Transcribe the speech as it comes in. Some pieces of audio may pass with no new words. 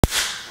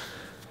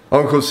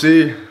Uncle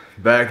C,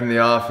 back in the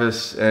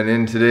office, and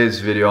in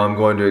today's video I'm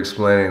going to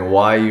explain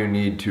why you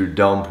need to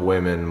dump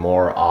women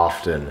more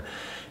often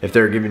if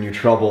they're giving you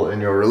trouble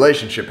in your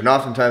relationship. And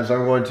oftentimes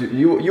I'm going to,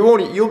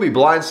 you'll be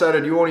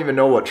blindsided, you won't even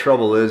know what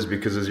trouble is,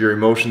 because as your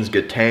emotions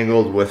get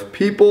tangled with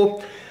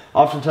people,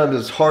 oftentimes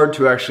it's hard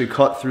to actually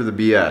cut through the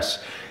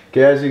BS.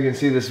 Okay, as you can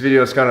see, this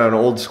video is kind of an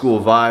old school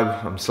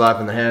vibe. I'm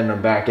slapping the hand and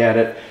I'm back at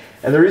it.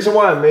 And the reason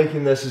why I'm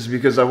making this is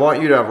because I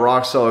want you to have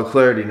rock solid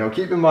clarity. Now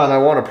keep in mind, I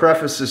want to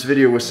preface this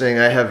video with saying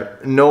I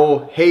have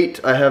no hate,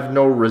 I have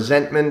no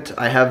resentment,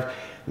 I have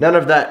none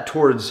of that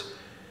towards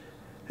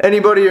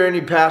anybody or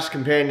any past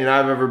companion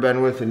I've ever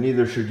been with, and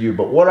neither should you.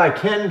 But what I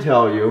can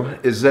tell you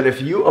is that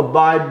if you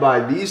abide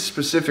by these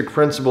specific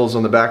principles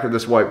on the back of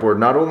this whiteboard,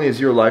 not only is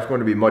your life going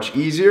to be much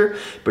easier,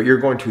 but you're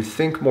going to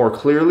think more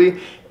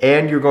clearly,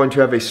 and you're going to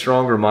have a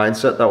stronger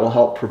mindset that will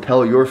help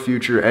propel your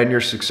future and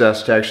your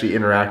success to actually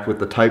interact with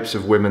the types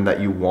of women that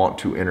you want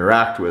to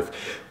interact with.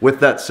 With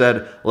that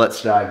said,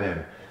 let's dive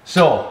in.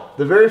 So,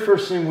 the very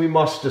first thing we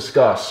must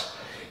discuss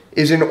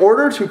is, in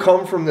order to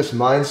come from this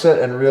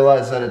mindset and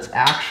realize that it's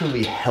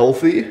actually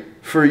healthy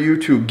for you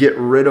to get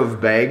rid of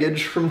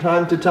baggage from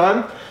time to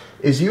time,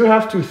 is you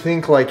have to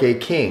think like a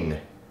king.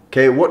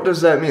 Okay, what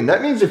does that mean?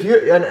 That means if you,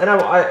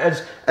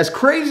 as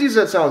crazy as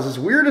that sounds, as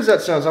weird as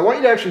that sounds, I want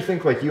you to actually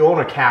think like you own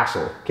a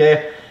castle,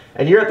 okay?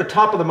 And you're at the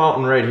top of the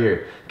mountain right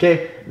here,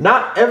 okay?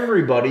 Not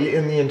everybody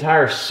in the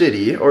entire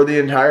city or the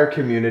entire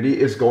community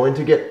is going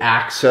to get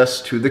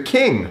access to the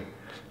king,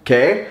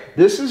 okay?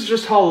 This is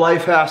just how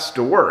life has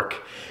to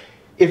work.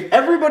 If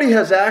everybody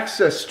has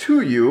access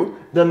to you,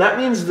 then that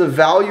means the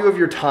value of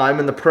your time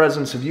and the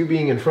presence of you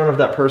being in front of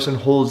that person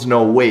holds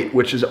no weight,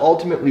 which is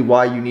ultimately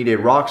why you need a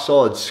rock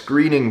solid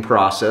screening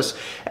process,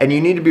 and you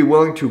need to be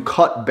willing to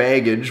cut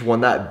baggage when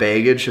that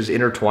baggage has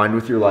intertwined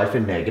with your life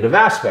in negative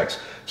aspects.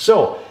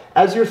 So,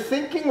 as you're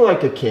thinking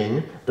like a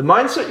king, the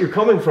mindset you're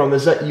coming from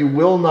is that you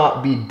will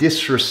not be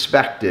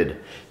disrespected,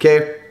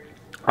 okay?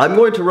 I'm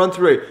going to run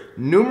through a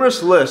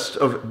numerous list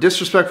of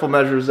disrespectful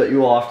measures that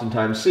you will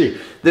oftentimes see.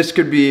 This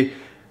could be,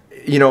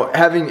 you know,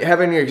 having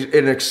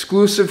an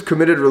exclusive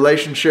committed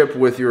relationship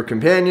with your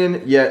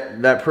companion,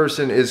 yet that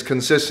person is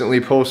consistently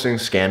posting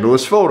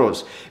scandalous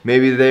photos.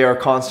 Maybe they are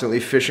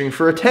constantly fishing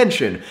for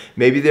attention.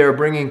 Maybe they are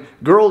bringing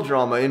girl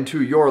drama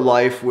into your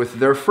life with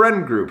their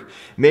friend group.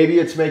 Maybe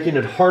it's making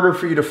it harder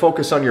for you to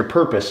focus on your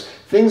purpose.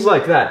 Things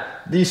like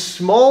that. These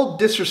small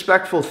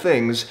disrespectful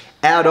things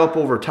add up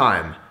over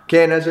time.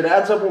 Okay, and as it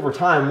adds up over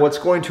time, what's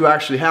going to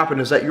actually happen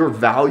is that your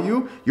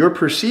value, your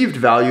perceived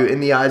value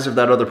in the eyes of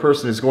that other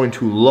person is going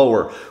to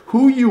lower.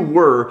 Who you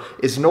were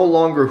is no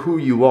longer who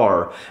you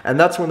are, and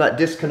that's when that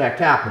disconnect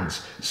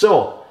happens.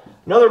 So,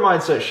 another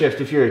mindset shift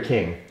if you're a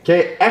king.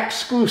 Okay,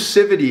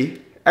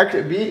 exclusivity,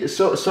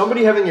 so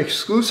somebody having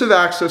exclusive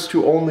access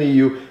to only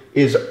you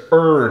is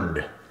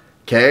earned.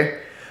 Okay,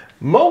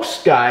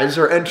 most guys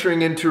are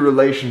entering into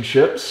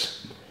relationships,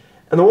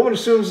 and the woman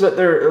assumes that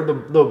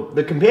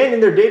the companion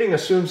they're dating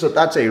assumes that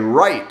that's a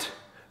right.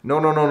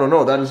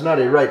 No, that is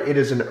not a right. It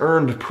is an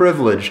earned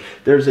privilege.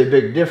 There's a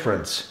big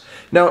difference.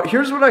 Now,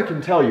 here's what I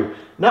can tell you.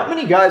 Not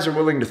many guys are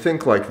willing to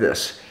think like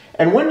this.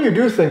 And when you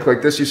do think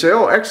like this, you say,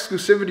 oh,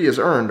 exclusivity is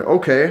earned.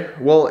 Okay,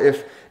 well,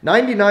 if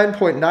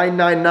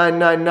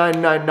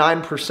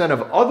 99.9999999%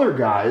 of other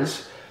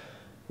guys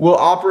will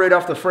operate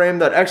off the frame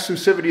that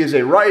exclusivity is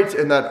a right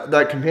and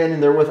that companion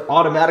they're with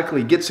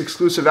automatically gets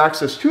exclusive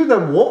access to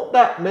them, won't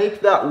that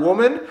make that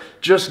woman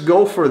just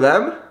go for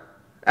them?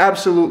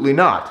 Absolutely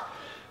not.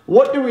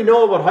 What do we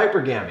know about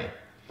hypergamy?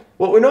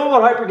 What we know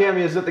about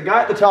hypergamy is that the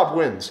guy at the top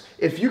wins.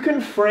 If you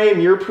can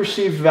frame your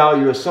perceived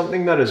value as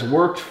something that has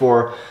worked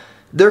for,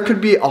 there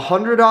could be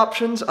 100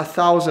 options,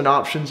 1,000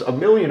 options,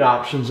 1,000,000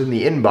 options in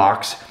the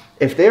inbox.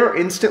 If they are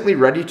instantly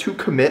ready to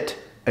commit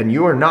and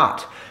you are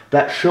not,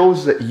 that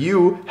shows that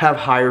you have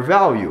higher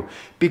value,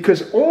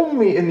 because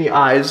only in the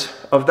eyes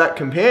of that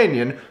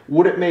companion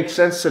would it make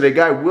sense that a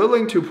guy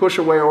willing to push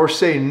away or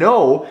say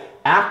no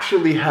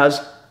actually has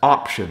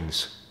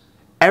options.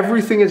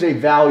 Everything is a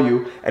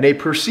value and a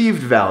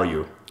perceived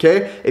value,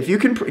 okay? If you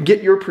can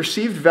get your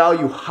perceived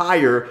value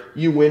higher,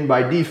 you win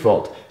by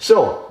default.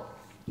 So,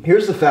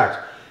 here's the fact.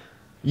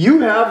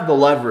 You have the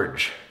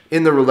leverage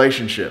in the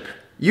relationship.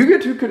 You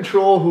get to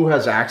control who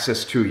has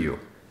access to you.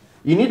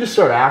 You need to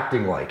start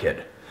acting like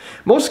it.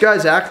 Most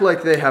guys act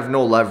like they have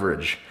no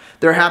leverage.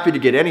 They're happy to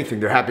get anything.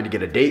 They're happy to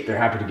get a date. They're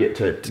happy to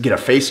get a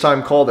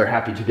FaceTime call. They're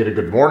happy to get a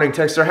good morning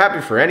text. They're happy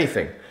for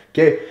anything.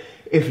 Okay?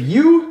 If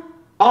you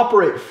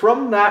operate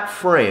from that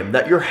frame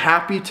that you're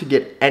happy to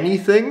get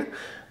anything,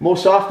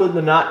 most often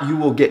than not, you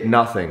will get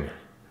nothing.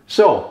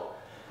 So,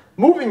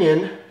 moving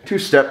in to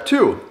step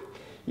 2.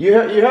 You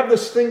have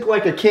this think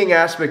like a king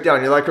aspect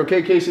down. You're like,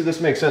 okay, Casey, this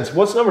makes sense.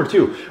 What's number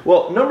 2?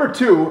 Well, number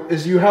 2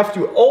 is you have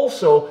to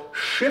also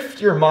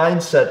shift your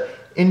mindset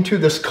into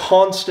this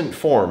constant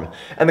form.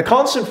 And the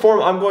constant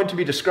form I'm going to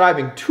be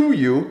describing to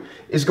you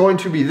is going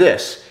to be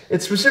this.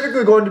 It's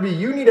specifically going to be,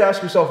 you need to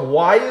ask yourself,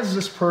 why is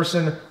this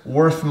person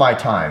worth my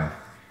time?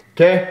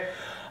 Okay?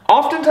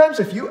 Oftentimes,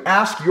 if you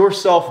ask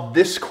yourself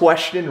this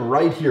question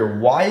right here,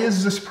 why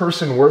is this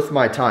person worth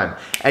my time?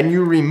 And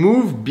you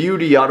remove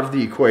beauty out of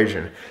the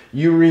equation,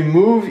 you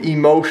remove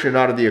emotion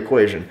out of the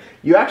equation,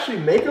 you actually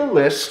make a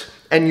list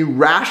and you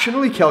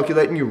rationally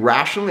calculate and you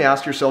rationally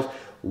ask yourself,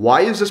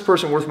 why is this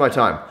person worth my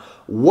time?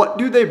 What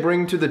do they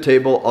bring to the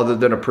table other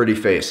than a pretty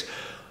face?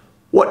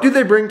 What do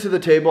they bring to the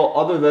table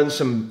other than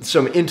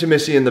some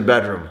intimacy in the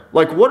bedroom?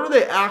 Like, what are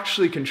they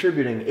actually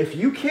contributing? If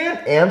you can't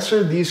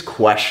answer these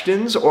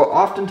questions, or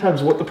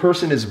oftentimes what the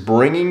person is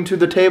bringing to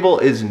the table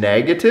is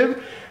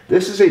negative,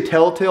 this is a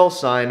telltale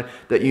sign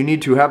that you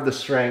need to have the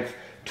strength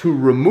to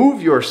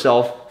remove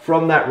yourself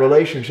from that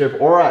relationship,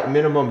 or at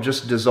minimum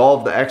just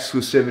dissolve the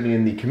exclusivity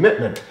and the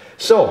commitment.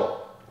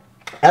 So,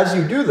 as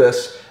you do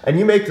this and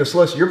you make this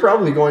list, you're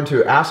probably going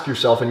to ask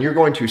yourself and you're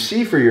going to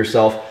see for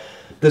yourself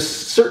the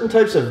certain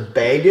types of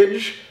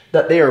baggage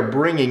that they are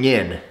bringing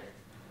in.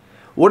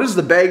 What is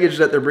the baggage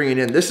that they're bringing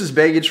in? This is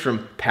baggage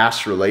from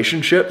past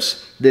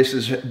relationships. This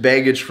is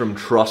baggage from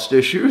trust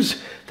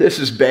issues. This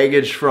is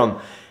baggage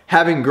from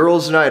having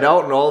girls' night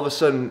out and all of a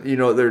sudden, you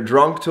know, they're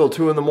drunk till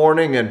 2 in the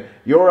morning and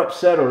you're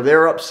upset or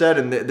they're upset,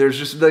 and there's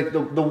just like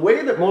the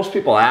way that most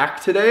people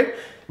act today.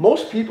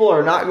 Most people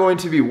are not going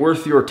to be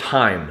worth your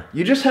time.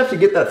 You just have to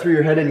get that through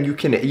your head, and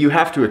you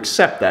have to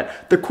accept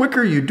that. The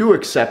quicker you do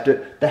accept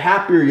it, the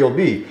happier you'll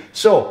be.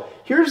 So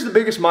here's the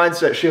biggest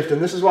mindset shift,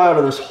 and this is why out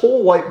of this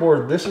whole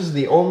whiteboard, this is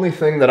the only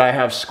thing that I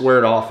have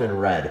squared off in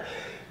red.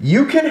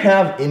 You can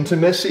have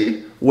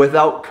intimacy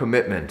without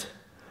commitment.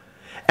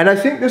 And I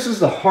think this is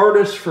the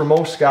hardest for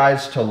most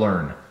guys to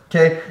learn.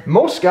 Okay,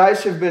 most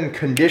guys have been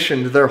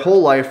conditioned their whole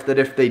life that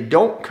if they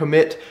don't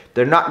commit,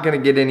 they're not going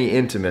to get any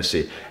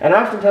intimacy. And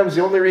oftentimes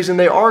the only reason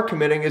they are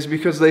committing is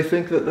because they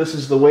think that this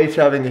is the way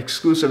to having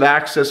exclusive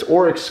access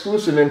or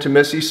exclusive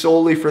intimacy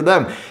solely for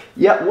them.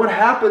 Yet what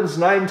happens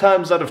 9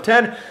 times out of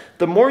 10,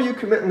 the more you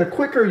commit and the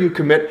quicker you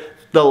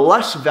commit, the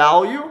less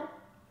value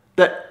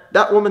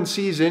that woman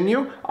sees in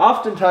you.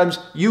 Oftentimes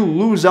you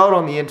lose out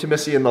on the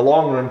intimacy in the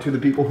long run to the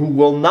people who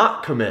will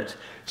not commit.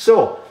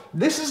 So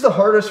this is the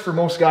hardest for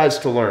most guys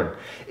to learn.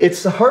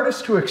 It's the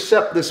hardest to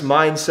accept this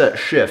mindset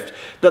shift,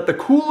 that the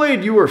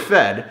Kool-Aid you were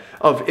fed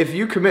of if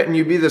you commit and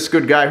you be this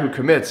good guy who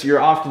commits,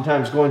 you're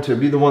oftentimes going to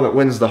be the one that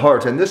wins the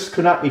heart. And this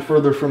could not be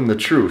further from the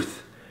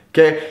truth.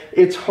 Okay?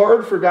 It's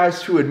hard for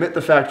guys to admit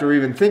the fact or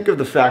even think of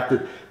the fact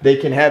that they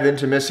can have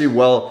intimacy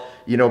while,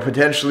 you know,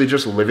 potentially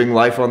just living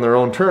life on their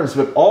own terms.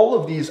 But all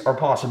of these are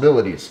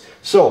possibilities.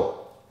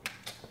 So,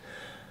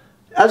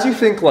 as you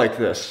think like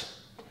this,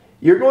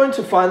 you're going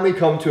to finally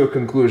come to a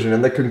conclusion,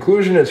 and the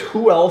conclusion is,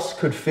 who else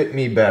could fit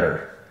me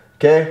better?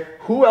 Okay?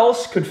 Who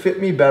else could fit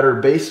me better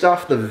based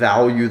off the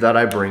value that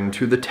I bring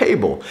to the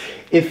table?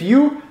 If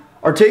you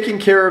are taking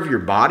care of your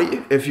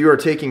body, if you are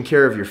taking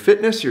care of your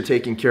fitness, you're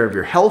taking care of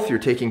your health, you're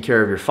taking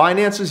care of your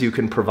finances, you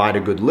can provide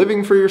a good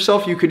living for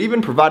yourself, you could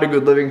even provide a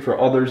good living for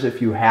others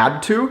if you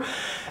had to,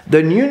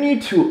 then you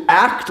need to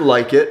act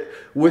like it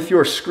with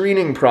your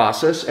screening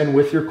process and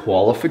with your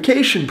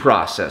qualification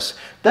process.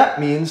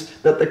 That means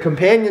that the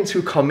companions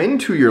who come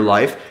into your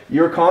life,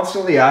 you're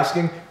constantly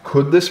asking,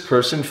 could this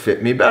person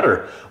fit me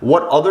better?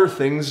 What other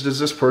things does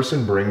this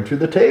person bring to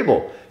the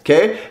table?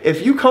 Okay?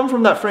 If you come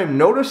from that frame,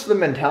 notice the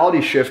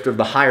mentality shift of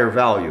the higher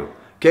value.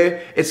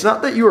 Okay? It's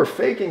not that you are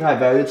faking high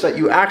value, it's that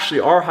you actually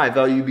are high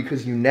value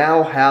because you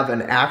now have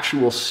an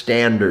actual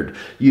standard.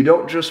 You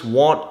don't just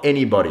want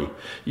anybody.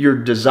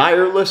 You're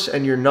desireless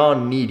and you're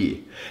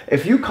non-needy.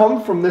 If you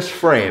come from this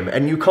frame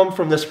and you come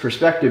from this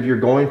perspective, you're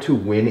going to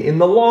win in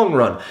the long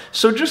run.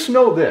 So just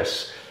know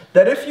this,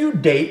 that if you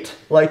date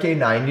like a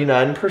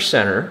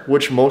 99%er,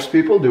 which most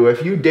people do,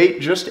 if you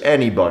date just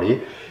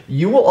anybody,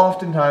 you will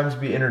oftentimes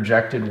be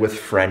interjected with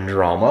friend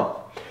drama.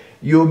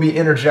 You'll be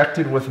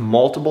interjected with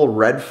multiple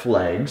red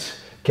flags,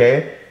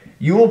 okay?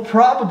 You will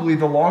probably,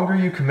 the longer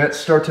you commit,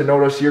 start to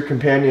notice your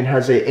companion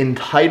has an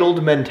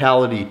entitled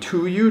mentality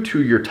to you,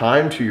 to your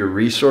time, to your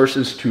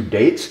resources, to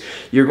dates.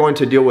 You're going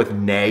to deal with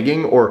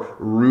nagging or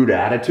rude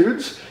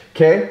attitudes,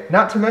 okay?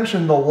 Not to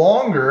mention, the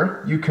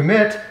longer you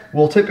commit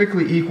will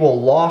typically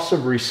equal loss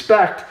of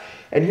respect.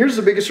 And here's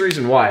the biggest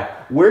reason why.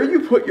 Where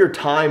you put your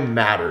time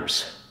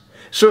matters.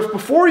 So if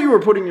before you were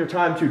putting your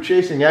time to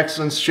chasing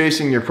excellence,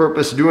 chasing your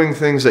purpose, doing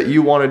things that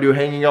you want to do,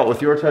 hanging out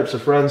with your types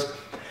of friends,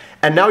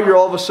 and now you're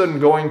all of a sudden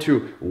going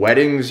to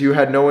weddings you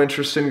had no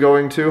interest in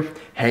going to,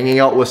 hanging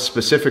out with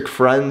specific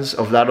friends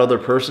of that other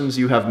person's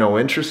you have no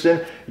interest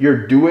in,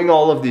 you're doing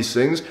all of these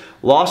things,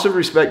 loss of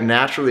respect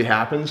naturally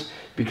happens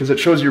because it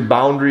shows your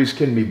boundaries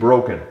can be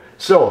broken.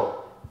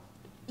 So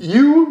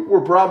you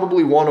were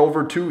probably won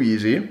over too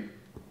easy,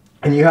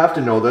 and you have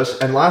to know this.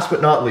 And last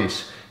but not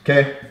least,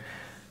 okay?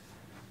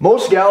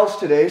 Most gals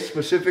today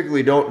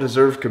specifically don't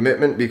deserve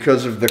commitment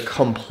because of the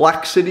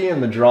complexity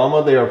and the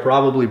drama they are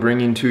probably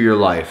bringing to your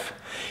life.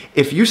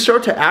 If you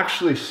start to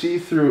actually see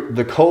through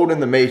the code in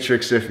the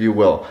matrix, if you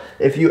will,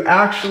 if you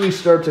actually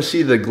start to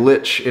see the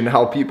glitch in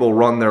how people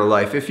run their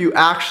life, if you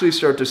actually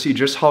start to see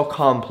just how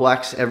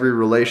complex every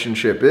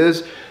relationship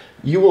is,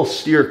 you will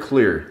steer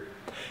clear.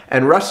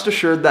 And rest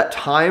assured that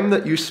time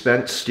that you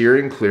spent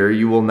steering clear,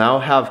 you will now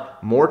have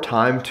more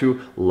time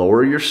to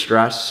lower your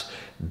stress,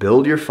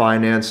 build your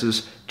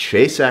finances,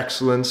 chase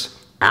excellence,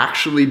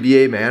 actually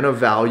be a man of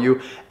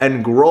value,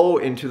 and grow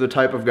into the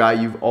type of guy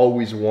you've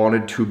always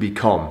wanted to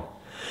become.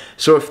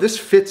 So if this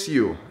fits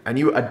you and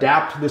you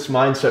adapt this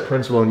mindset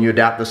principle and you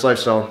adapt this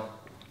lifestyle,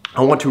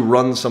 I want to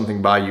run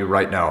something by you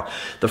right now.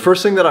 The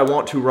first thing that I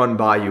want to run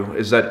by you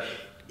is that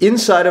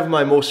inside of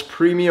my most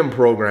premium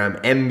program,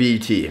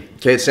 MBT,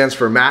 okay, it stands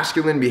for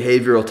Masculine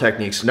Behavioral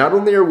Techniques. Not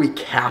only are we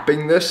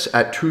capping this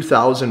at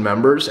 2,000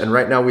 members, and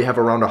right now we have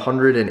around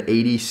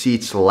 180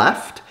 seats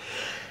left.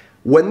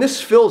 When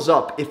this fills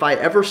up, if I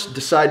ever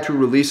decide to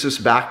release this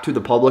back to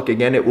the public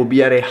again, it will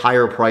be at a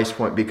higher price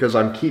point because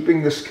I'm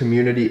keeping this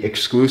community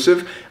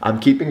exclusive, I'm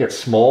keeping it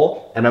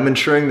small, and I'm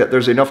ensuring that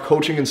there's enough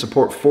coaching and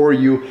support for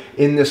you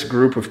in this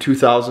group of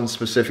 2,000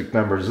 specific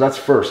members. That's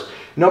first.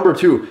 Number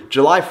two,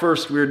 July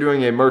 1st, we're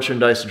doing a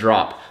merchandise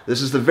drop.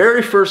 This is the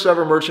very first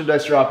ever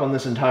merchandise drop on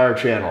this entire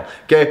channel.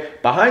 Okay,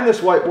 behind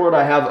this whiteboard,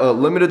 I have a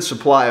limited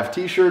supply of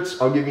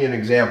t-shirts. I'll give you an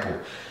example.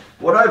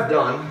 What I've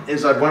done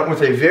is I went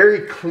with a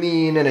very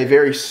clean and a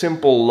very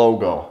simple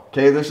logo.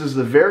 Okay, this is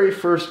the very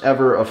first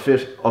ever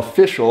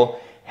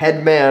official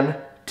Headman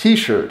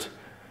t-shirt.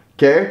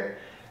 Okay,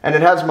 and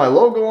it has my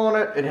logo on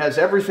it, it has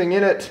everything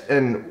in it,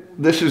 and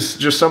this is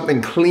just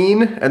something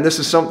clean and this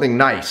is something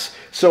nice.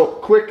 So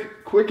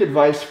quick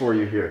advice for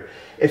you here.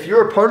 If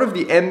you're a part of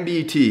the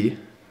MBT,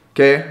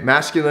 okay,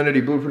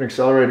 Masculinity Blueprint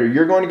Accelerator,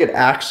 you're going to get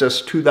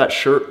access to that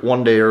shirt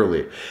one day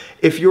early.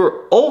 If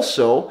you're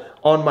also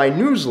on my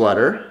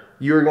newsletter,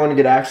 you're going to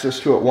get access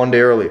to it one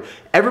day early.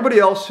 Everybody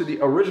else to the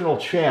original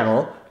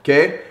channel,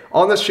 okay,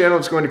 on this channel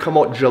it's going to come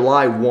out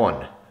July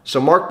 1.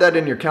 So mark that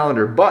in your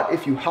calendar. But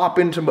if you hop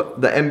into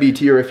the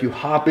MBT or if you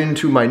hop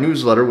into my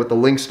newsletter with the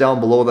links down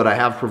below that I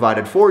have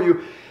provided for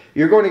you,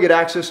 you're going to get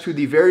access to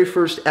the very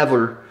first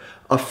ever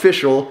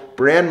official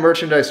brand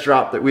merchandise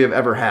drop that we have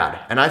ever had.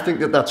 And I think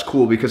that that's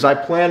cool because I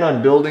plan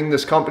on building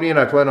this company and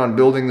I plan on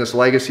building this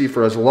legacy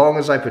for as long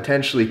as I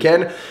potentially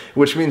can,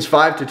 which means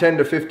 5 to 10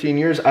 to 15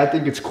 years. I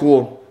think it's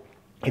cool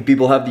if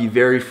people have the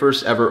very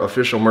first ever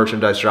official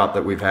merchandise drop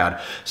that we've had.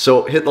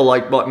 So hit the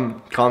like button,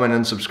 comment,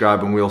 and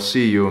subscribe, and we'll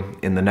see you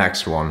in the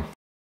next one.